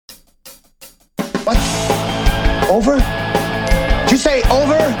What? Over? Did you say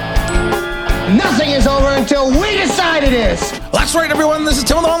over? Nothing is over until we decide it is. That's right, everyone. This is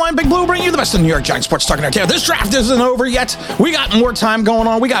Tim with Online Big Blue, bringing you the best of New York Giants sports talk and entertainment. This draft isn't over yet. We got more time going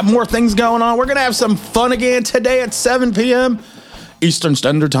on. We got more things going on. We're going to have some fun again today at 7 p.m. Eastern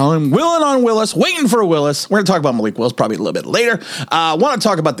Standard Time. Willing on Willis, waiting for Willis. We're going to talk about Malik Willis probably a little bit later. I want to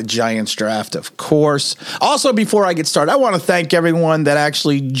talk about the Giants draft, of course. Also, before I get started, I want to thank everyone that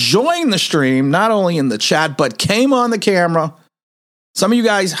actually joined the stream, not only in the chat, but came on the camera. Some of you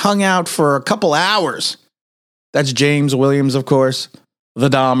guys hung out for a couple hours. That's James Williams, of course, the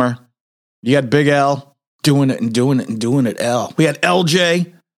Dahmer. You had Big L doing it and doing it and doing it, L. We had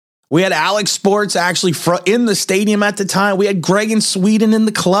LJ. We had Alex Sports actually in the stadium at the time. We had Greg in Sweden in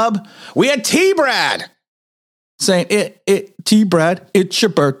the club. We had T-Brad saying, T-Brad, it's your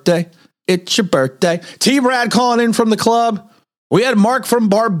birthday. It's your birthday. T-Brad calling in from the club. We had Mark from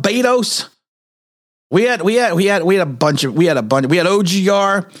Barbados. We had a bunch. We had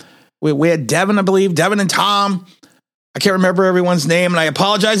OGR. We had Devin, I believe, Devin and Tom. I can't remember everyone's name, and I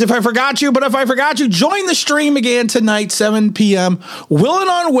apologize if I forgot you, but if I forgot you, join the stream again tonight, 7 p.m. Willing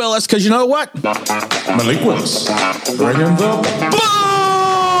on Willis, because you know what? Malik Willis. Bring him the boom!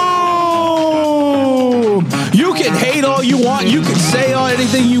 You can hate all you want. You can say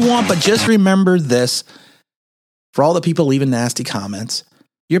anything you want, but just remember this. For all the people leaving nasty comments,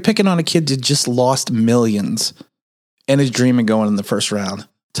 you're picking on a kid that just lost millions and is dreaming going in the first round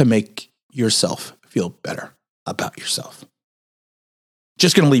to make yourself feel better about yourself.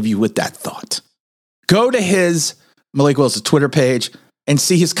 Just going to leave you with that thought. Go to his Malik Willis' Twitter page and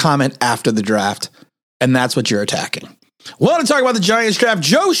see his comment after the draft, and that's what you're attacking. Want to talk about the Giants draft?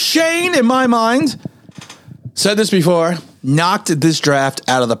 Joe Schoen, in my mind, said this before, knocked this draft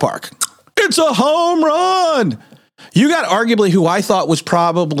out of the park. It's a home run. You got arguably who I thought was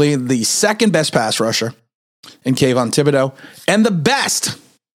probably the second best pass rusher in Kayvon Thibodeau and the best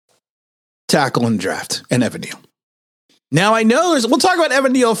tackle in the draft, and Evan Neal. Now, I know we'll talk about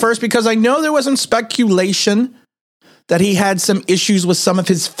Evan Neal first because I know there was some speculation that he had some issues with some of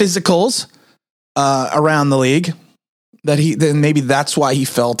his physicals around the league. Then maybe that's why he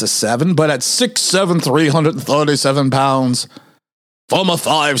fell to 7. But at 6'7", 337 pounds, from a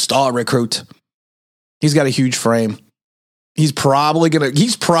 5-star recruit, he's got a huge frame. He's probably gonna,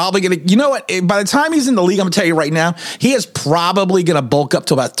 you know what? By the time he's in the league, I'm gonna tell you right now, he is probably gonna bulk up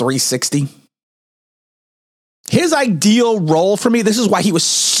to about 360. His ideal role for me, this is why he was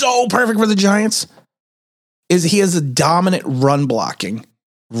so perfect for the Giants, is he has a dominant run blocking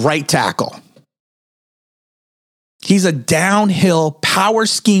right tackle. He's a downhill power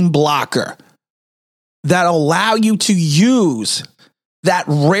scheme blocker that'll allow you to use that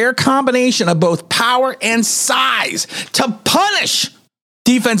rare combination of both power and size to punish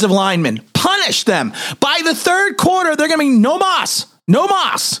defensive linemen. Punish them. By the third quarter, they're going to be no mas. No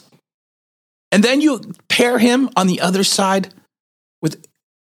mas. And then you pair him on the other side with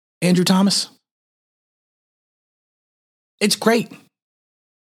Andrew Thomas. It's great.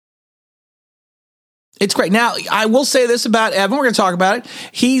 It's great. Now, I will say this about Evan. We're going to talk about it.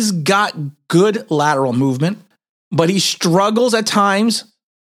 He's got good lateral movement, but he struggles at times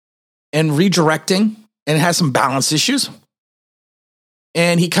in redirecting and has some balance issues.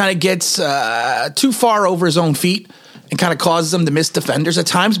 And he kind of gets too far over his own feet and kind of causes him to miss defenders at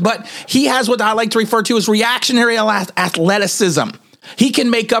times. But he has what I like to refer to as reactionary athleticism. He can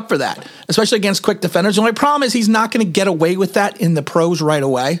make up for that, especially against quick defenders. The only problem is he's not going to get away with that in the pros right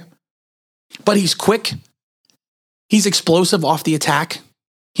away. But he's quick. He's explosive off the attack.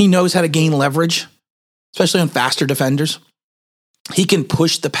 He knows how to gain leverage, especially on faster defenders. He can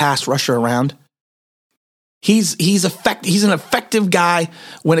push the pass rusher around. He's an effective guy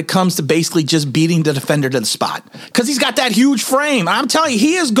when it comes to basically just beating the defender to the spot because he's got that huge frame. I'm telling you,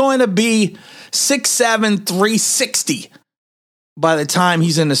 he is going to be 6'7", 360 by the time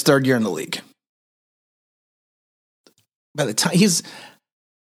he's in his third year in the league. By the time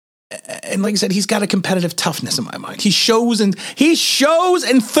and like I said, he's got a competitive toughness in my mind. He shows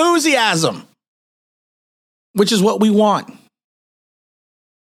enthusiasm, which is what we want.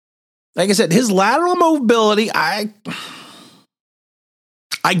 Like I said, his lateral mobility, I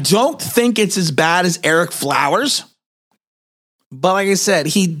don't think it's as bad as Eric Flowers. But like I said,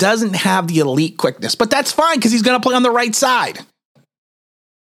 he doesn't have the elite quickness. But that's fine because he's going to play on the right side.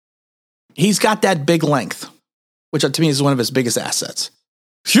 He's got that big length, which to me is one of his biggest assets.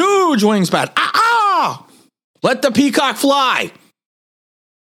 Huge wingspan. Let the peacock fly.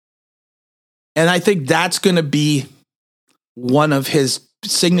 And I think that's going to be one of his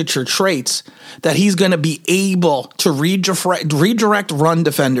signature traits that he's going to be able to redirect run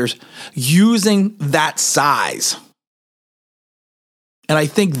defenders using that size. And I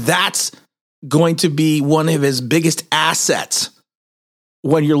think that's going to be one of his biggest assets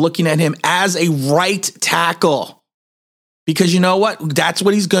when you're looking at him as a right tackle. Because you know what? That's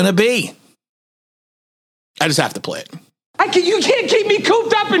what he's going to be. I just have to play it. You can't keep me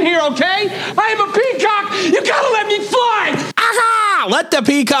cooped up in here, okay? I am a peacock. You gotta let me fly. Aha! Let the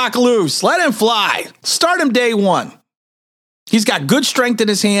peacock loose. Let him fly. Start him day one. He's got good strength in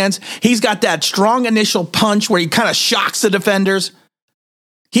his hands. He's got that strong initial punch where he kind of shocks the defenders.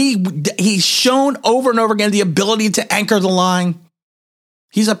 He's shown over and over again the ability to anchor the line.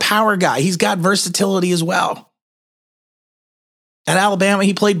 He's a power guy. He's got versatility as well. At Alabama,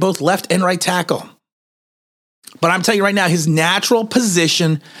 he played both left and right tackle. But I'm telling you right now, his natural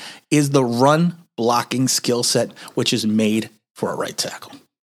position is the run blocking skill set, which is made for a right tackle.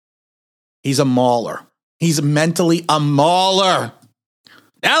 He's a mauler. He's mentally a mauler.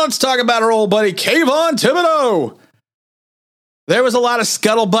 Now let's talk about our old buddy, Kayvon Thibodeaux. There was a lot of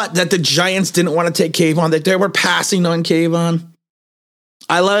scuttlebutt that the Giants didn't want to take Kayvon, that they were passing on Kayvon.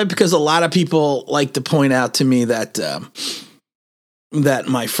 I love it because a lot of people like to point out to me that that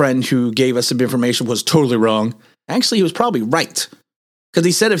my friend who gave us some information was totally wrong. Actually, he was probably right. Because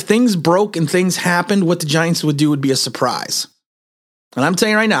he said if things broke and things happened, what the Giants would do would be a surprise. And I'm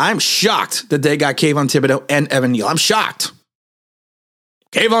telling you right now, I'm shocked that they got Kayvon Thibodeaux and Evan Neal. I'm shocked.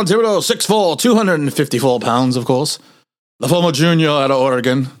 Kayvon Thibodeaux, 6'4", 254 pounds, of course. The former junior out of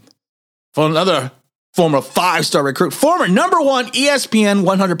Oregon. For another former 5-star recruit. Former number 1 ESPN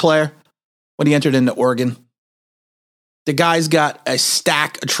 100 player when he entered into Oregon. The guy's got a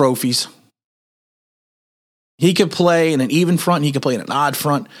stack of trophies. He could play in an even front. He could play in an odd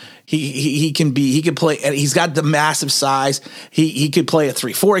front. He can play. And he's got the massive size. He could play a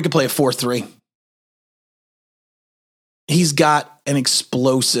 3-4. He could play a 4-3. He's got an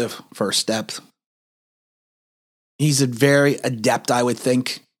explosive first step. He's a very adept, I would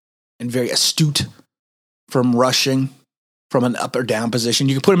think, and very astute from rushing from an up or down position.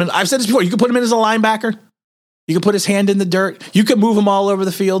 You can put him in. I've said this before. You can put him in as a linebacker. You can put his hand in the dirt. You can move him all over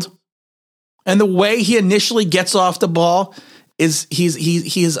the field. And the way he initially gets off the ball is he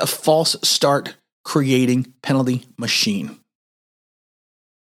is a false start creating penalty machine.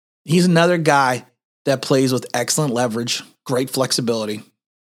 He's another guy that plays with excellent leverage, great flexibility.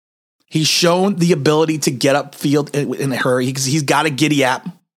 He's shown the ability to get upfield in a hurry because he's got a giddy app.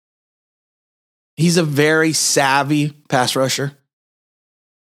 He's a very savvy pass rusher.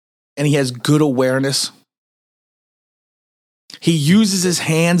 And he has good awareness. He uses his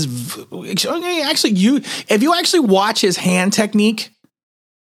hands. Actually, if you actually watch his hand technique,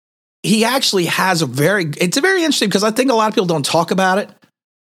 he actually has it's very interesting because I think a lot of people don't talk about it,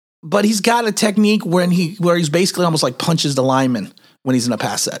 but he's got a technique where he's basically almost like punches the lineman when he's in a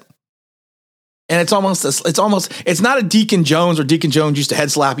pass set. And it's not a Deacon Jones where Deacon Jones used to head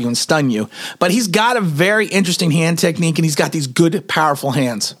slap you and stun you, but he's got a very interesting hand technique and he's got these good, powerful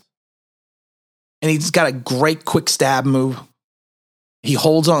hands. And he's got a great quick stab move. He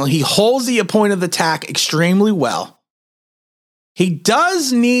holds the point of the attack extremely well. He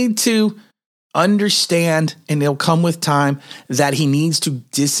does need to understand, and it'll come with time, that he needs to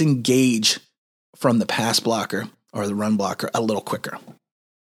disengage from the pass blocker or the run blocker a little quicker.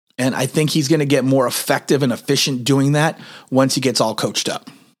 And I think he's going to get more effective and efficient doing that once he gets all coached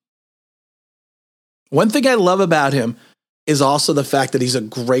up. One thing I love about him is also the fact that he's a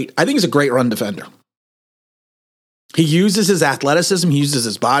great run defender. He uses his athleticism, he uses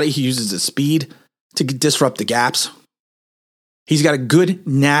his body, he uses his speed to disrupt the gaps. He's got a good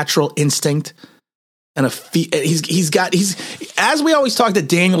natural instinct and as we always talk that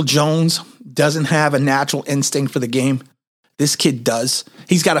Daniel Jones doesn't have a natural instinct for the game. This kid does.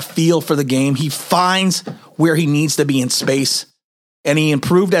 He's got a feel for the game. He finds where he needs to be in space, and he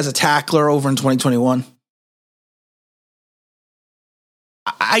improved as a tackler over in 2021.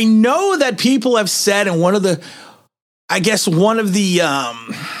 I know that people have said, and one of the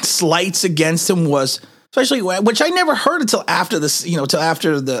slights against him was, especially, which I never heard until after this, till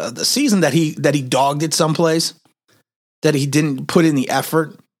after the season, that he dogged it someplace, that he didn't put in the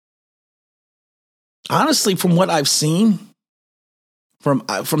effort. Honestly, from what I've seen, from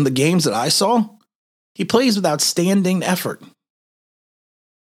the games that I saw, he plays with outstanding effort.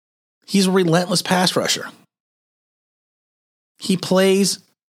 He's a relentless pass rusher. He plays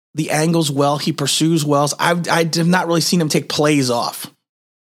the angles well. He pursues well. I have not really seen him take plays off.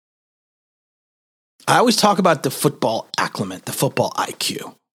 I always talk about the football acclimate, the football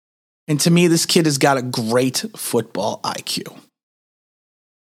IQ. And to me, this kid has got a great football IQ.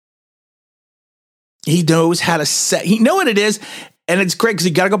 He knows how to set. He know what it is. And it's great because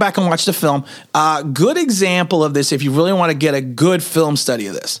you got to go back and watch the film. Good example of this, if you really want to get a good film study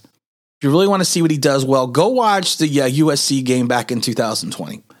of this, if you really want to see what he does well, go watch the USC game back in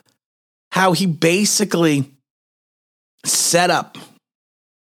 2020. How he basically set up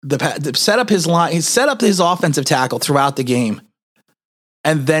his line, he set up his offensive tackle throughout the game,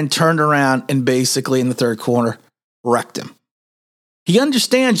 and then turned around and basically in the third quarter wrecked him. He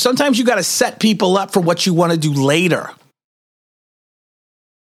understands sometimes you got to set people up for what you want to do later.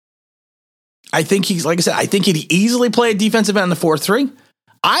 I think he's, like I said, I think he'd easily play a defensive end in the 4-3.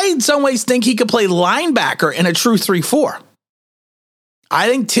 I, in some ways, think he could play linebacker in a true 3-4. I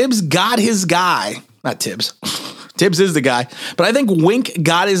think Tibbs got his guy. Not Tibbs. Tibbs is the guy. But I think Wink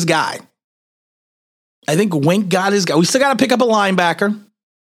got his guy. We still got to pick up a linebacker.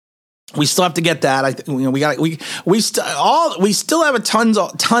 We still have to get that. We still have a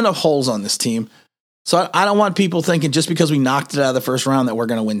ton of holes on this team. So I don't want people thinking just because we knocked it out of the first round that we're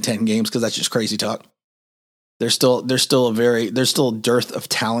going to win 10 games, because that's just crazy talk. There's still a dearth of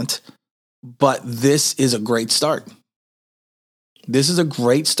talent, but this is a great start. This is a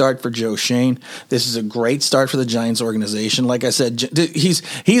great start for Joe Schoen. This is a great start for the Giants organization. Like I said,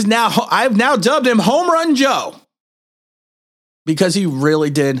 I've now dubbed him Home Run Joe, because he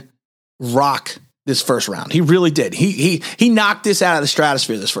really did rock this first round. He really did. He knocked this out of the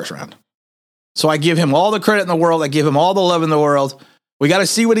stratosphere this first round. So I give him all the credit in the world. I give him all the love in the world. We got to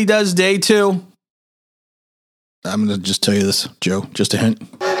see what he does day 2. I'm going to just tell you this, Joe, just a hint.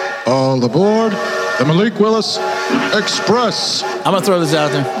 All aboard the Malik Willis Express. I'm going to throw this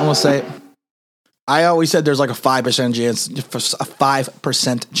out there. I'm going to say it. I always said there's like a 5%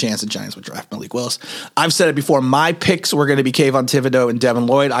 chance the Giants would draft Malik Willis. I've said it before. My picks were going to be Kayvon Thibodeau and Devin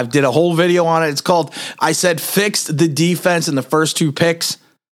Lloyd. I did a whole video on it. It's called, I said, fixed the defense in the first 2 picks,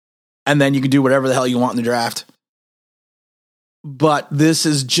 and then you can do whatever the hell you want in the draft. But this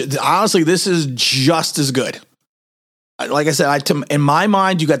is, honestly, this is just as good. Like I said, in my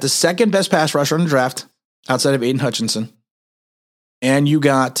mind, you got the second best pass rusher in the draft outside of Aiden Hutchinson. And you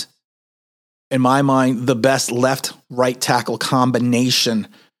got, in my mind, the best left-right tackle combination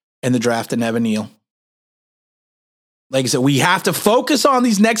in the draft in Evan Neal. Like I said, we have to focus on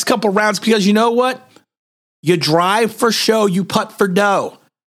these next couple rounds, because you know what? You drive for show, you putt for dough.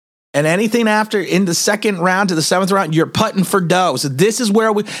 And anything after in the second round to the 7th round, you're putting for dough. So this is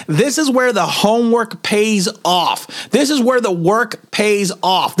where the homework pays off. This is where the work pays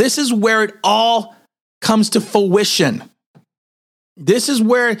off. This is where it all comes to fruition. That's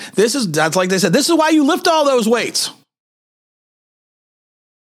like they said, this is why you lift all those weights.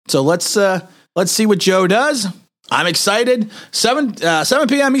 So let's see what Joe does. I'm excited. 7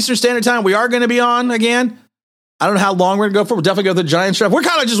 p.m. Eastern Standard Time. We are going to be on again. I don't know how long we're going to go for. We'll definitely go to the Giants draft. We're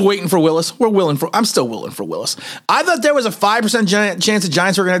kind of just waiting for Willis. I'm still willing for Willis. I thought there was a 5% chance the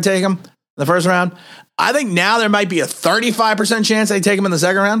Giants were going to take him in the first round. I think now there might be a 35% chance they take him in the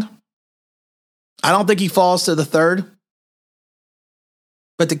second round. I don't think he falls to the third.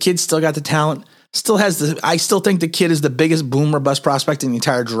 But the kid still got the talent. I still think the kid is the biggest boom or bust prospect in the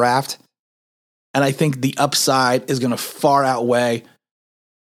entire draft. And I think the upside is going to far outweigh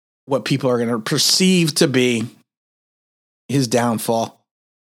what people are going to perceive to be his downfall.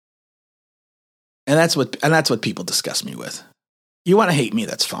 And that's what people discuss me with. You want to hate me,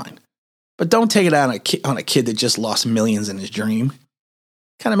 that's fine. But don't take it out on a kid that just lost millions in his dream.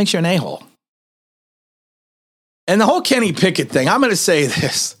 Kind of makes you an a-hole. And the whole Kenny Pickett thing, I'm going to say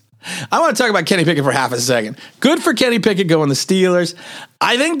this. I want to talk about Kenny Pickett for half a second. Good for Kenny Pickett going to Steelers.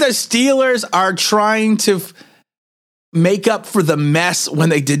 I think the Steelers are trying to make up for the mess when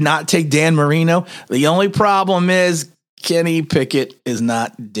they did not take Dan Marino. The only problem is Kenny Pickett is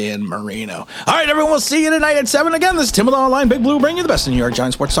not Dan Marino. All right, everyone, we'll see you tonight at 7 again. This is Tim with Online Big Blue, bringing you the best in New York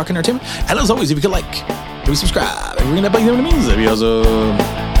Giants sports talk and entertainment. And as always, if you could maybe subscribe, and ring that bell, you know what it means. That'd be awesome.